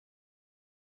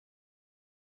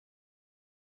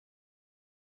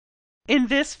In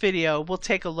this video, we'll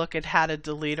take a look at how to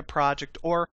delete a project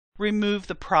or remove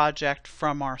the project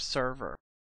from our server.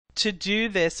 To do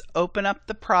this, open up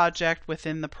the project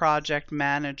within the Project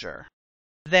Manager.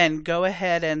 Then go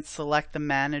ahead and select the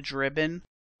Manage ribbon.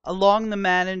 Along the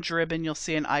Manage ribbon, you'll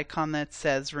see an icon that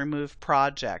says Remove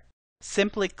Project.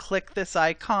 Simply click this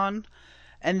icon,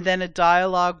 and then a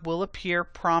dialog will appear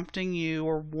prompting you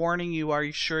or warning you, are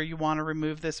you sure you want to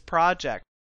remove this project?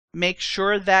 Make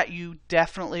sure that you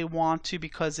definitely want to,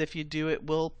 because if you do, it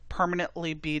will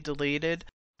permanently be deleted.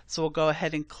 So we'll go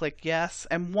ahead and click yes.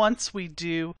 And once we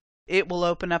do, it will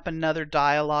open up another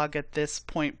dialog at this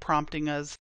point, prompting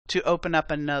us to open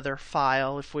up another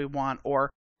file if we want, or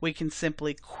we can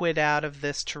simply quit out of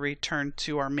this to return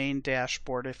to our main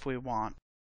dashboard if we want.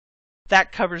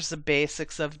 That covers the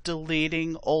basics of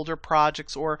deleting older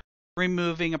projects or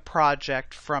removing a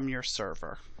project from your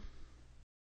server.